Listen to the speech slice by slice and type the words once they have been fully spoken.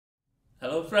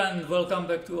Hello friend, welcome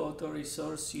back to Auto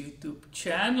Resource YouTube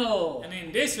channel. And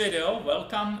in this video,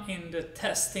 welcome in the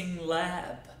testing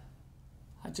lab.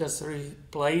 I just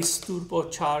replaced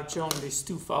turbocharger on this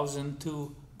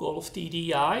 2002 Golf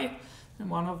TDI. And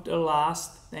one of the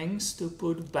last things to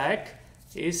put back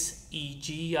is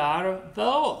EGR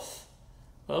valve.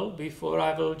 Well, before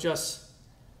I will just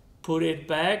put it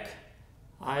back,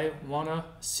 I wanna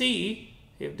see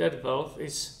if that valve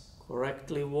is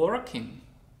correctly working.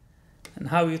 And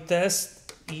how you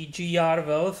test EGR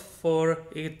valve for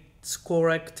its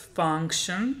correct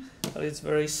function? Well, it's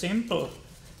very simple.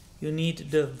 You need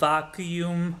the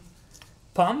vacuum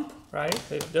pump, right,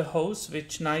 with the hose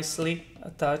which nicely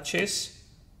attaches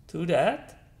to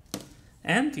that,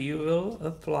 and you will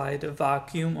apply the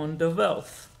vacuum on the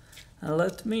valve. And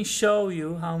let me show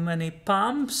you how many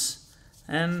pumps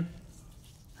and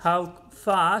how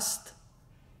fast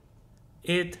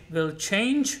it will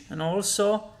change, and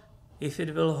also if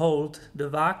it will hold the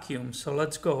vacuum. So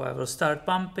let's go. I will start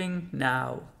pumping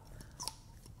now.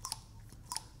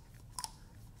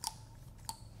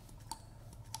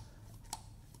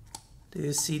 Do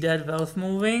you see that valve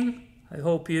moving? I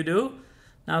hope you do.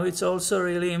 Now it's also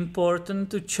really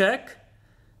important to check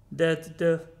that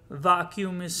the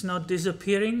vacuum is not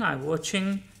disappearing. I'm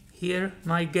watching here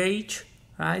my gauge,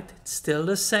 right? It's still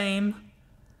the same.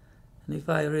 And if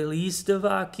I release the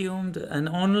vacuum, and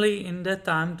only in that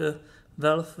time the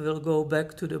valve will go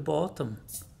back to the bottom.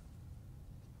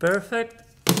 Perfect.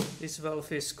 This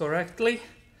valve is correctly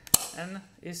and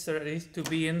is ready to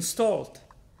be installed.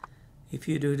 If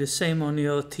you do the same on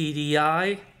your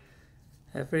TDI,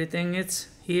 everything is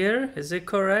here. Is it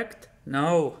correct?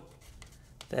 No.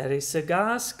 There is a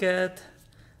gasket.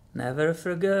 Never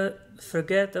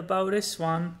forget about this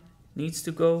one. Needs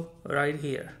to go right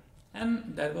here.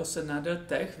 And that was another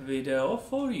tech video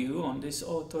for you on this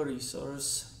Auto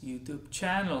Resource YouTube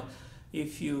channel.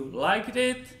 If you liked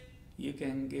it, you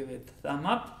can give it a thumb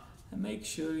up and make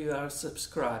sure you are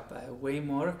subscribed. I have way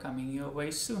more coming your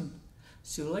way soon.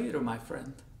 See you later, my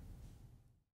friend.